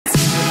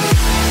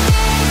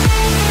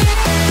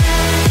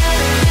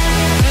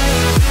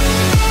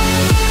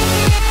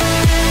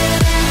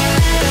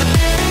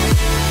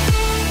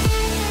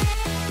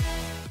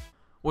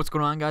What's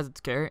going on, guys?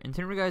 It's Behr, and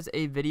today we're guys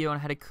a video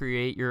on how to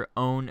create your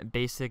own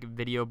basic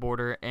video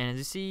border. And as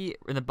you see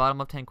in the bottom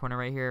left hand corner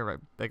right here, right,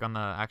 like on the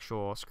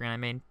actual screen I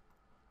made,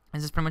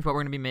 this is pretty much what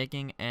we're going to be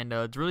making, and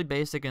it's really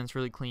basic and it's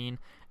really clean.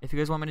 If you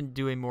guys want me to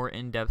do a more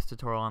in-depth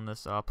tutorial on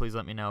this, please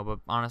let me know, but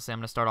honestly I'm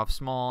going to start off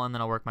small and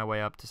then I'll work my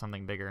way up to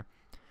something bigger.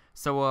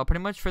 So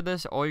pretty much for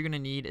this, all you're going to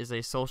need is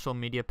a social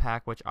media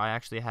pack, which I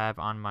actually have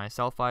on my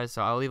Selfie,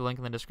 so I'll leave a link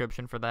in the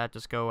description for that.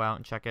 Just go out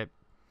and check it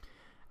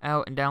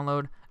out and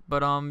download.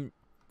 But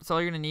that's all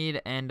you're going to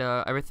need, and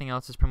everything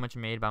else is pretty much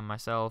made by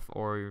myself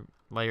or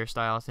layer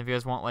styles. If you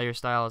guys want layer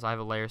styles, I have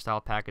a layer style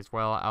pack as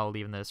well. I'll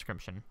leave in the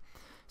description.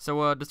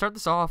 So to start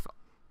this off,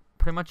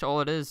 pretty much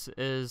all it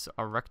is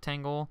a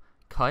rectangle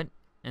cut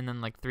and then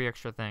like 3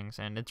 extra things,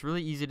 and it's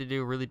really easy to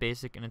do, really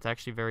basic, and it's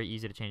actually very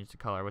easy to change the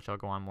color, which I'll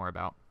go on more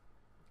about.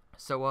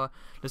 So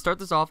to start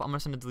this off, I'm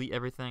just going to delete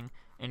everything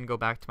and go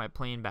back to my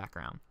plain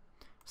background.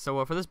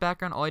 So for this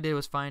background, all I did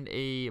was find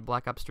a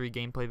Black Ops 3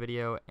 gameplay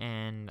video,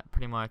 and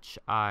pretty much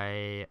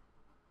I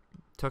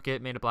took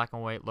it, made it black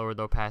and white, lowered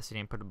the opacity,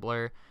 and put a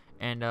blur.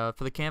 And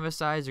for the canvas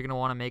size, you're going to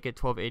want to make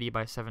it 1280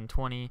 by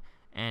 720,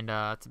 and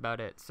that's about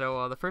it.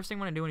 So the first thing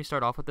you want to do when you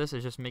start off with this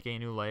is just make a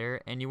new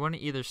layer, and you want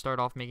to either start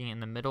off making it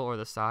in the middle or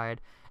the side.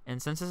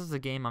 And since this is a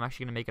game, I'm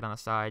actually going to make it on the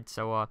side.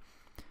 So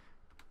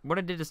what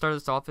I did to start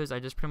this off is I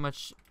just pretty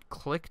much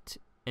clicked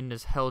and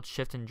just held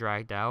shift and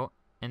dragged out,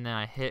 and then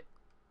I hit,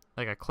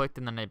 like I clicked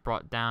and then I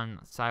brought down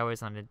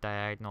sideways on a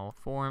diagonal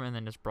form and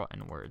then just brought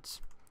inwards,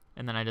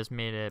 and then I just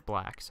made it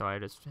black. So I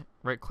just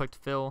right clicked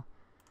fill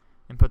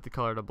and put the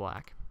color to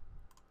black,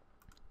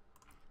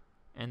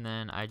 and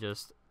then I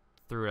just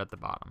threw it at the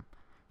bottom.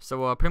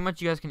 So pretty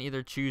much you guys can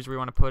either choose where you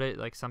want to put it.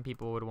 Like some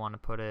people would want to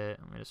put it,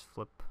 let me just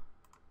flip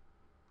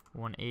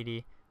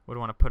 180, would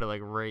want to put it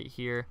like right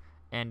here,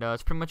 and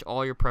it's pretty much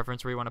all your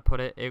preference where you want to put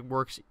it. It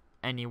works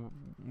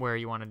anywhere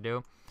you want to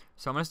do.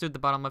 So I'm going to do it at the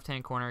bottom left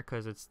hand corner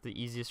because it's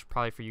the easiest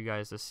probably for you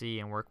guys to see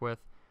and work with.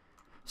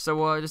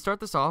 So to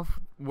start this off,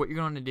 what you're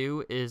going to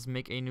do is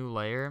make a new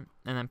layer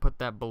and then put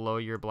that below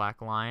your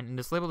black line, and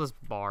just label this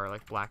bar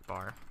like black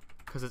bar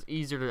because it's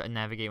easier to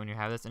navigate when you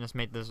have this, and just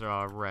make this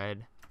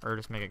red, or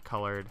just make it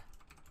colored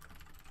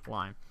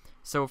line.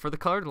 So for the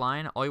colored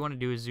line, all you want to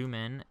do is zoom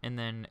in and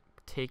then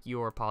take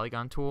your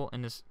polygon tool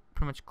and just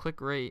pretty much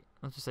click right,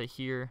 let's just say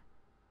here,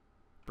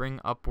 bring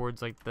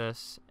upwards like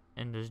this,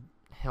 and just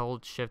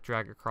hold shift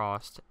drag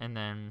across and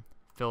then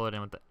fill it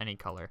in with any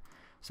color.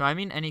 So I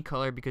mean any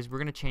color because we're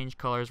going to change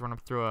colors. We're going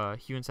to throw a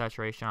hue and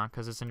saturation on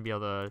because it's going to be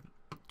able to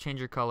change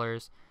your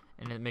colors,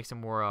 and it makes it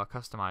more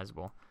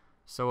customizable.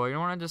 So you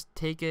want to just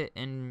take it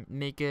and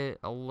make it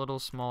a little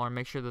smaller,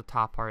 make sure the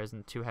top part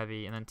isn't too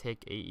heavy, and then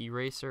take a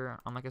eraser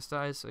on like a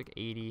size like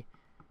 80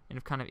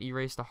 and kind of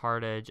erase the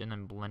hard edge and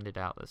then blend it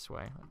out this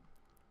way.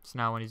 So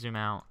now when you zoom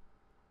out,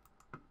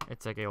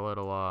 it's like a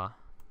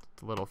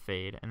little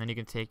fade, and then you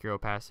can take your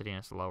opacity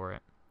and just lower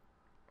it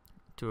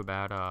to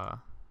about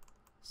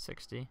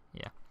 60,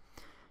 yeah,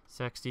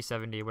 60,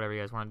 70, whatever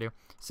you guys want to do.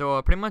 So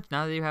pretty much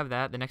now that you have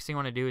that, the next thing you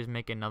want to do is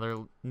make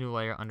another new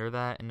layer under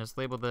that, and just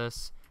label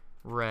this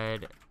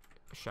red,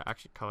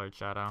 actually colored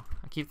shadow.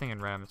 I keep thinking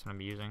red, I'm just going to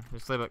be using.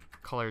 Just label it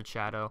colored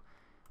shadow,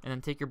 and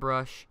then take your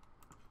brush,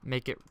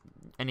 make it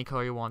any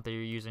color you want that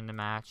you're using to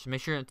match.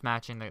 Make sure it's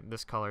matching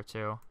this color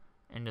too,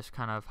 and just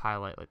kind of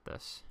highlight like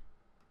this.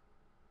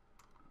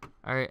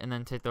 Alright, and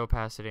then take the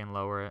opacity and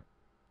lower it.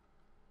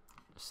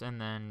 And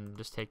then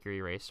just take your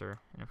eraser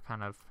and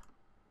kind of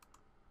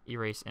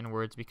erase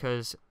inwards,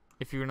 because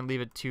if you're going to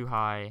leave it too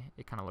high,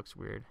 it kind of looks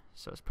weird.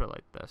 So let's put it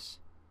like this.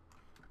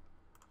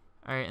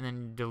 Alright, and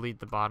then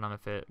delete the bottom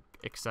if it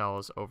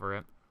excels over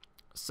it.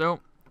 So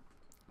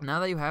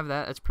now that you have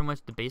that, that's pretty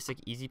much the basic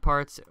easy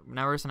parts.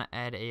 Now we're just going to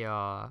add a,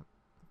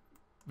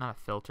 not a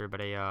filter, but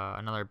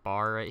another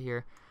bar right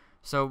here.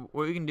 So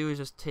what you can do is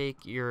just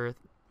take your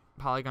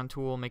polygon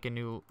tool, make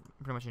pretty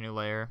much a new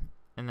layer,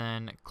 and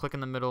then click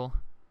in the middle,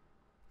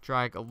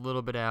 drag a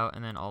little bit out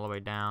and then all the way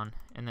down,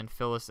 and then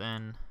fill this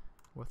in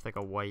with like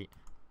a white.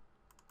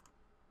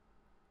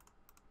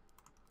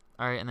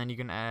 Alright, and then you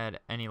can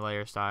add any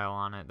layer style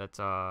on it that's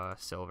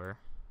silver.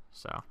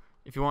 So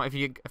if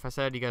I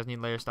said you guys need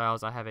layer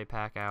styles, I have a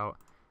pack out,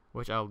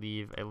 which I'll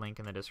leave a link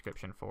in the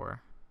description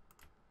for.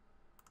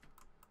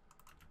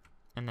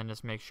 And then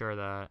just make sure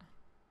that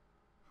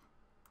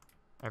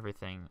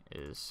everything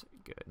is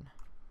good.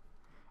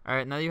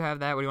 Alright, now that you have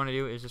that, what you want to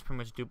do is just pretty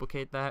much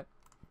duplicate that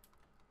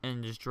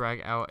and just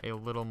drag out a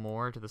little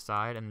more to the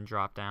side and then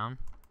drop down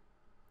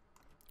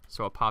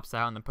so it pops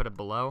out, and then put it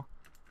below,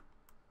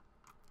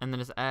 and then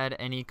just add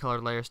any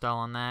colored layer style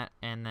on that,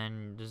 and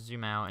then just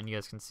zoom out and you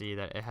guys can see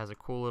that it has a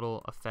cool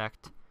little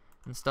effect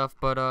and stuff.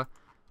 But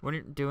when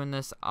you're doing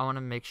this, I want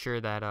to make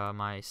sure that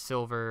my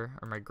silver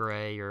or my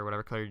gray or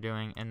whatever color you're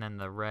doing and then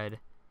the red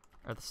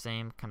are the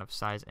same kind of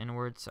size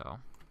inward. So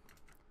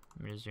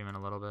let me just zoom in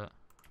a little bit.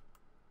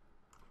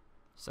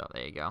 So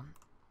there you go.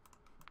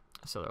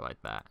 So they're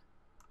like that.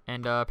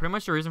 And pretty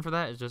much the reason for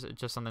that is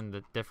just something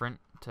that's different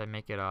to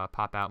make it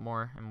pop out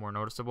more and more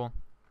noticeable.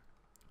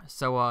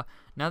 So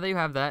now that you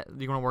have that,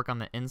 you're going to work on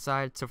the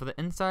inside. So for the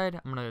inside,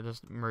 I'm going to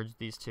just merge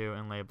these two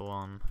and label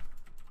them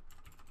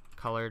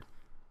colored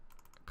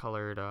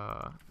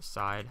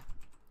side.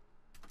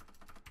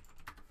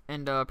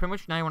 And pretty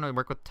much now you want to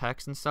work with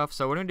text and stuff.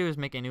 So what I'm going to do is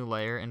make a new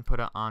layer and put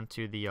it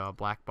onto the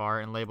black bar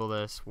and label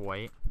this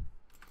white.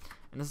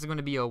 And this is going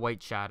to be a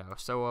white shadow.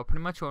 So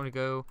pretty much you want to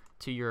go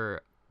to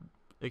your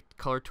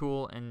color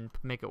tool and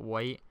make it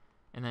white,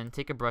 and then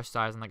take a brush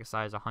size and like a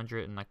size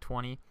 100 and like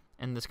 20,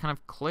 and just kind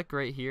of click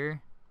right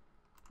here,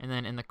 and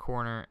then in the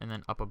corner, and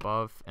then up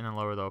above, and then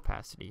lower the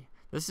opacity.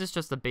 This is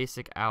just a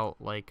basic out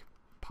like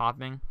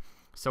popping.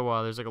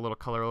 So there's like a little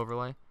color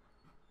overlay.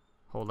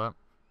 Hold up.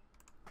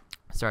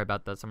 Sorry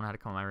about that. Someone had to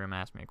come in my room and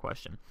ask me a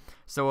question.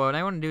 So what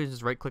I want to do is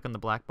just right click on the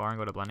black bar and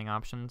go to blending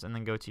options, and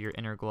then go to your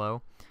inner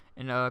glow,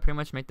 and pretty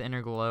much make the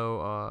inner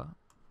glow.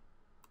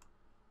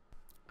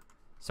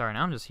 Sorry,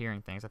 now I'm just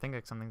hearing things. I think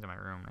like something's in my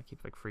room and I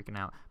keep like freaking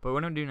out. But what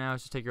I'm going to do now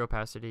is just take your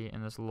opacity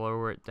and just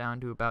lower it down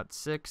to about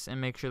 6,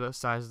 and make sure the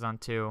size is on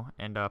 2,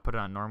 and put it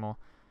on normal.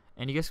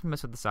 And you guys can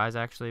mess with the size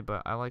actually,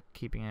 but I like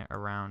keeping it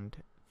around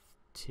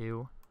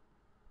 2,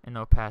 and the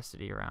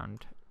opacity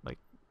around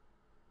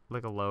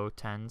like a low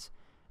 10s,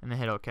 and then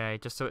hit OK,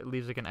 just so it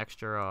leaves like an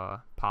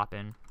extra pop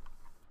in.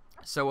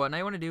 So what now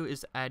you want to do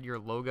is add your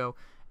logo,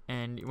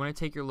 and you want to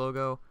take your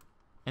logo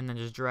and then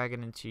just drag it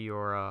into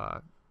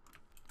your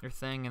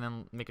thing, and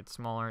then make it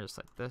smaller, just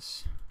like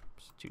this.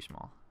 It's too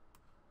small.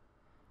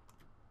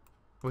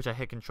 Which I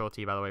hit Control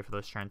T, by the way, for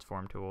those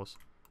transform tools.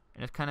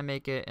 And just kind of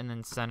make it, and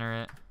then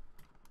center it,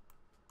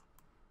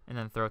 and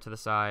then throw it to the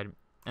side,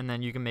 and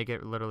then you can make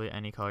it literally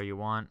any color you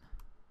want.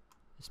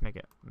 Just make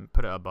it,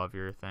 put it above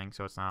your thing,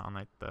 so it's not on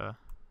like the.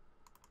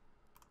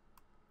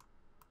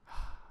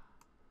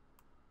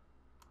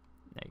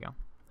 There you go.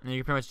 And then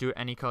you can pretty much do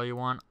any color you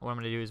want. What I'm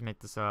gonna do is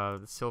make this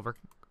the silver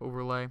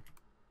overlay.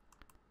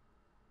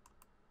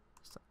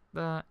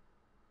 That,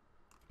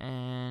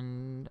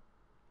 and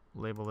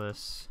label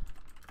this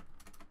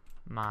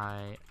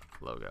my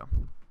logo.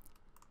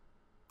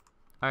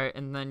 Alright,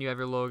 and then you have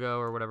your logo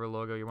or whatever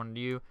logo you want to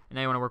do, and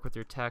now you want to work with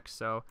your text.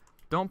 So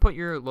don't put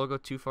your logo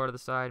too far to the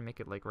side, make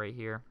it like right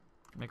here,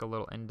 make a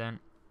little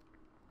indent,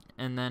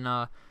 and then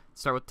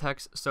start with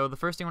text. So the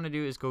first thing you want to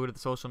do is go to the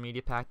social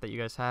media pack that you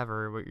guys have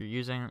or what you're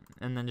using,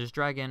 and then just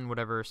drag in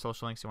whatever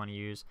social links you want to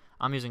use.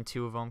 I'm using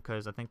 2 of them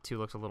because I think 2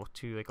 looks a little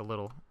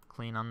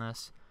clean on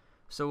this.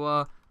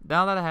 So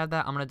now that I have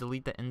that, I'm going to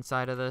delete the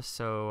inside of this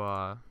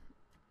so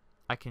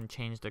I can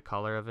change the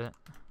color of it.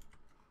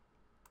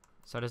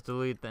 So I just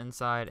delete the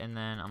inside, and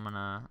then I'm going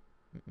to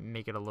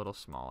make it a little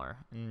smaller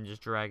and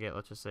just drag it,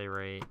 let's just say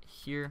right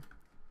here.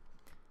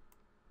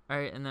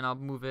 Alright, and then I'll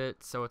move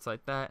it so it's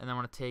like that, and then I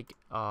want to take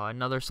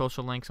another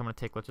social link, so I'm going to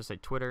take, let's just say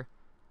Twitter,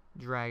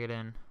 drag it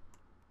in,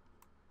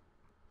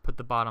 put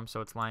the bottom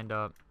so it's lined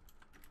up,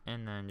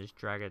 and then just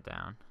drag it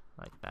down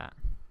like that.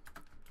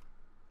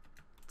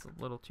 A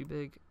little too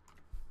big.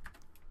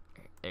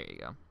 There you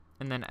go.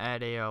 And then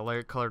add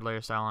a colored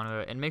layer style onto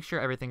it, and make sure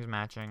everything's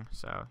matching.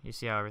 So you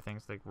see how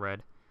everything's like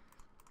red.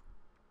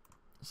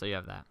 So you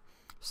have that.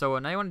 So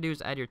now you want to do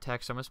is add your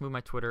text. So I'm going to move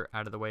my Twitter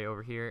out of the way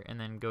over here, and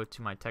then go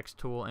to my text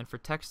tool. And for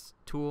text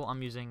tool,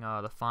 I'm using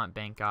the font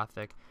Bank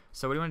Gothic.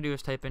 So what you want to do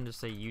is type in, just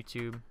say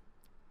YouTube,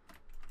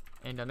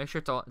 and make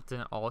sure it's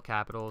in all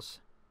capitals,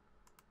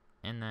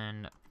 and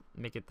then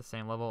make it the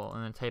same level,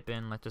 and then type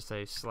in, let's just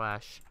say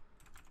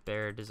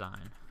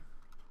 /BehrDesign.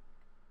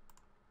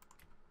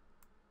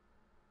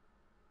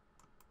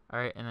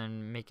 Alright, and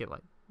then make it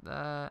like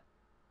that,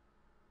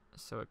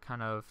 so it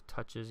kind of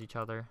touches each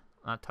other.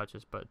 Not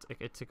touches, but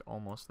it's like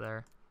almost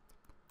there.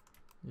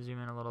 Zoom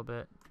in a little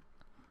bit,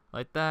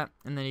 like that,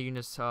 and then you can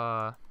just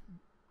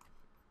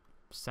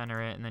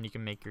center it, and then you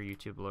can make your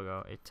YouTube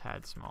logo a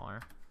tad smaller.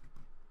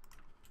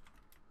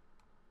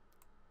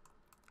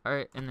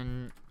 Alright, and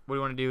then what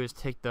you want to do is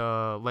take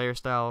the layer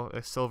style,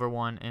 a silver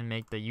one, and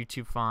make the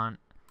YouTube font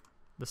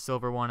the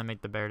silver one, and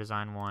make the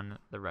BehrDesign one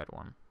the red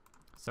one.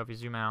 So if you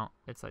zoom out,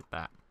 it's like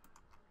that.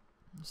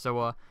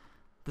 So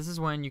this is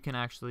when you can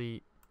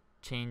actually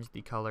change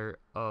the color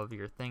of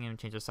your thing and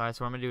change the size.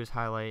 So what I'm going to do is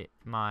highlight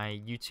my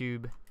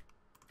YouTube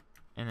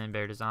and then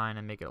BehrDesign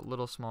and make it a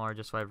little smaller,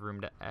 just so I have room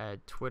to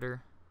add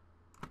Twitter.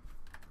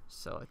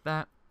 So like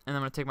that. And then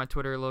I'm going to take my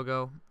Twitter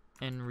logo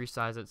and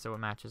resize it so it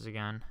matches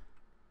again.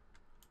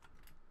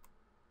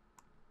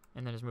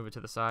 And then just move it to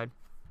the side.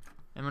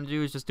 And what I'm going to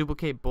do is just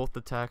duplicate both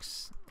the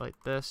texts like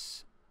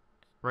this.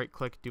 Right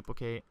click,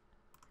 duplicate,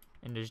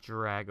 and just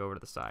drag over to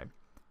the side.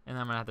 And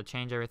then I'm going to have to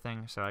change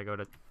everything. So I go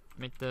to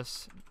make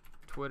this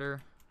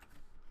Twitter.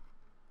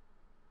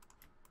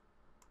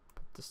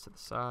 Put this to the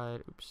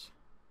side. Oops.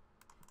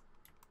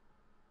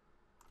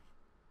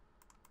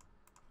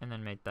 And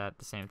then make that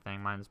the same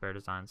thing. Mine's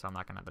BehrDesign, so I'm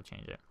not going to have to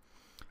change it.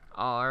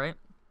 Alright.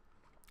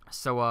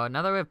 So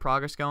now that we have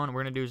progress going, what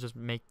we're going to do is just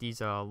make these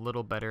a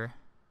little better.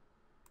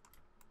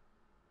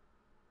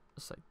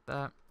 Just like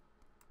that.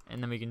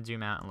 And then we can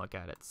zoom out and look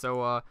at it.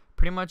 So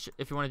pretty much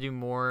if you want to do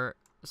more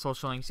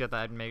social links, you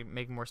have to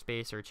make more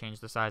space or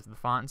change the size of the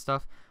font and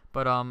stuff.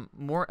 But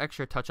more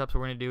extra touch-ups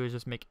we're going to do is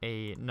just make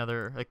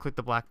another, like click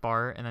the black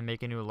bar and then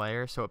make a new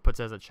layer so it puts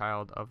it as a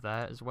child of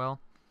that as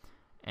well.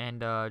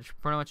 And just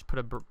pretty much put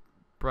a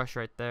brush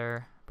right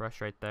there,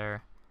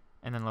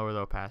 and then lower the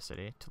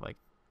opacity to like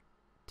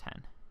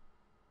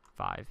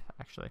 5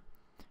 actually.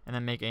 And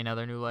then make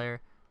another new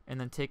layer, and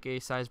then take a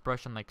size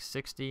brush on like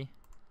 60,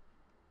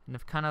 and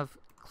if kind of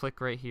click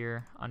right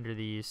here under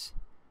these,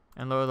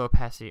 and lower the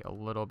opacity a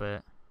little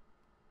bit,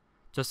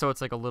 just so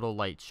it's like a little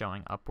light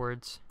showing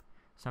upwards.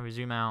 So if we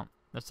zoom out,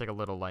 that's like a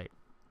little light.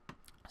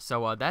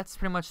 So that's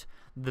pretty much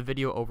the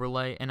video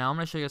overlay, and now I'm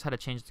going to show you guys how to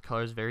change the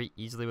colors very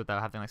easily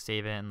without having to like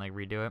save it and like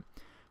redo it.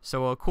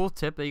 So a cool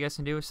tip that you guys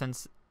can do,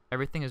 since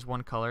everything is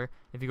one color,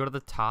 if you go to the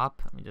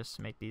top, let me just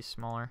make these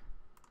smaller.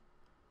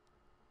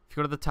 If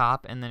you go to the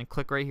top and then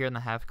click right here in the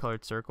half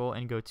colored circle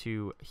and go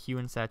to hue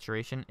and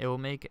saturation, it will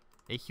make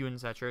a hue and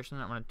saturation.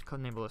 I'm going to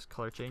enable this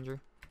color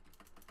changer.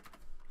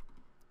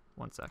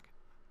 One sec.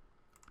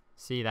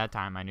 See, that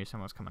time I knew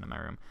someone was coming to my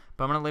room.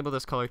 But I'm going to label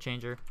this color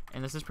changer,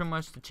 and this is pretty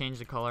much to change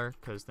the color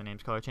because the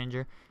name's color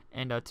changer.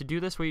 And to do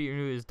this, what you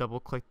do is double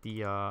click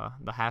the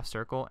half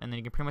circle, and then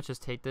you can pretty much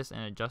just take this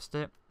and adjust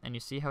it, and you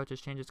see how it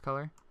just changes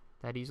color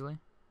that easily.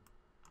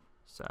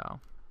 So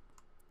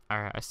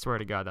alright, I swear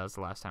to God that was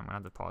the last time I'm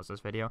going to have to pause this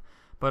video.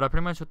 But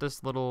pretty much what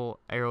this little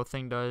arrow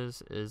thing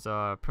does is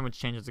pretty much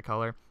changes the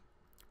color,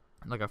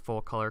 like a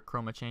full color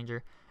chroma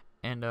changer,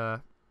 and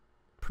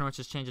pretty much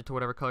just change it to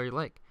whatever color you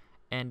like.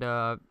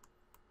 And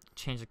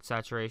change the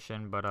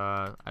saturation, but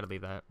I'd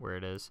leave that where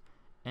it is.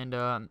 And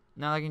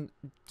now I can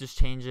just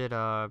change it,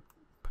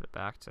 put it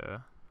back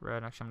to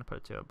red. Actually, I'm going to put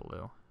it to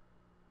blue.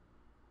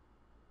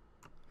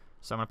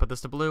 So I'm going to put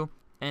this to blue,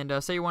 and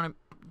say you want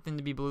it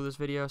to be blue this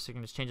video, so you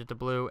can just change it to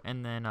blue,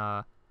 and then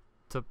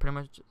to pretty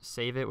much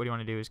save it, what you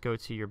want to do is go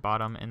to your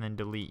bottom and then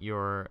delete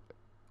your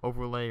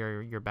overlay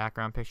or your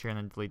background picture, and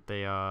then delete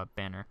the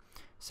banner.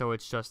 So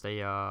it's just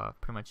a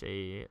pretty much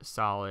a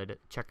solid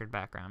checkered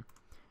background.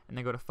 And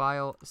then go to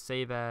File,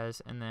 Save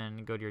As, and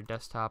then go to your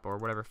desktop or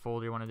whatever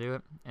folder you want to do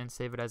it, and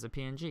save it as a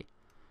PNG.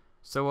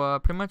 So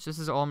pretty much this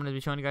is all I'm going to be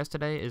showing you guys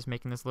today, is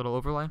making this little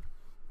overlay.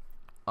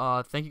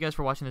 Thank you guys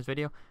for watching this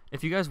video.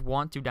 If you guys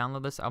want to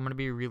download this, I'm going to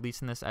be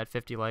releasing this at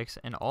 50 likes,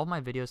 and all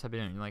my videos have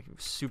been doing like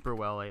super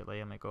well lately.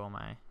 I'm going to go on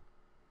my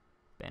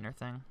banner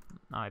thing.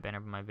 Not my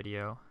banner, but my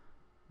video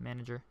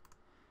manager.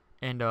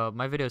 And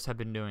my videos have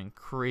been doing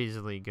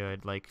crazily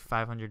good, like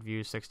 500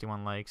 views,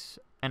 61 likes.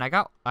 And I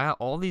got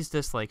all these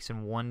dislikes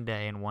in 1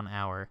 day and 1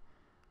 hour,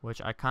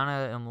 which I kind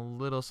of am a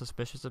little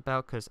suspicious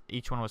about because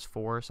each one was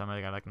 4, so I might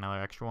have got like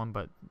another extra one,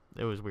 but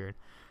it was weird.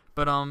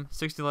 But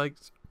 60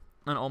 likes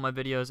on all my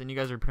videos, and you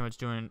guys are pretty much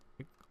doing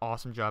an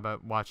awesome job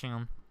at watching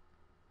them.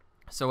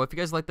 So if you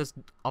guys like this,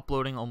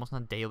 uploading almost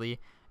not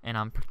daily, and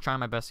I'm trying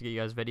my best to get you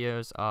guys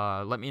videos,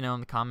 let me know in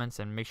the comments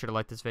and make sure to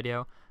like this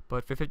video.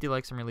 But for 50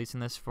 likes, I'm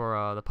releasing this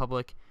for the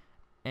public,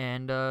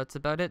 and that's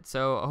about it.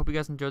 So I hope you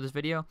guys enjoyed this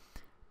video.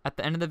 At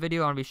the end of the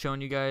video, I'm going to be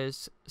showing you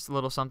guys a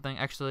little something.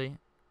 Actually,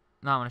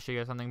 no, I'm going to show you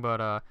guys something,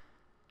 but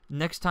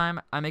next time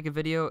I make a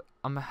video,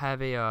 I'm going to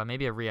have a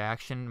maybe a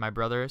reaction. My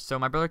brother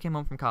came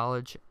home from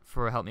college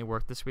for help me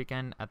work this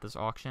weekend at this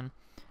auction,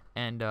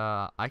 and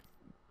I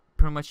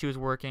pretty much, he was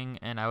working,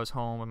 and I was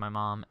home with my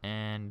mom,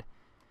 and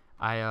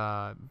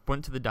I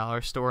went to the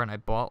dollar store, and I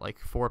bought like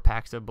 4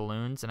 packs of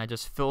balloons, and I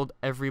just filled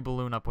every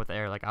balloon up with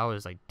air. Like, I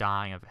was like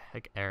dying of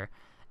air,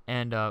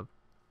 and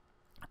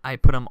I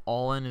put them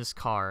all in his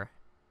car.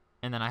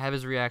 And then I have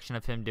his reaction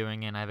of him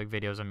doing it, and I have like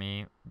videos of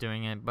me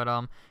doing it. But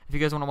if you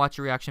guys want to watch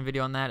a reaction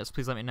video on that, just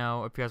please let me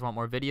know. If you guys want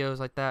more videos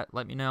like that,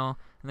 let me know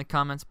in the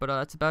comments. But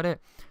that's about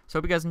it. So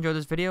hope you guys enjoyed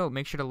this video.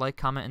 Make sure to like,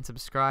 comment, and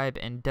subscribe.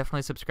 And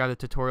definitely subscribe to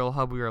Tutorial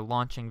Hub. We are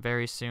launching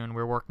very soon.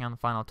 We're working on the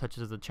final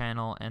touches of the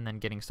channel and then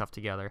getting stuff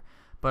together.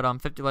 But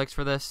 50 likes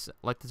for this.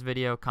 Like this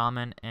video,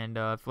 comment, and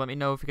let me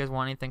know if you guys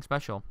want anything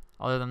special.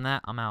 Other than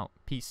that, I'm out.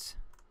 Peace.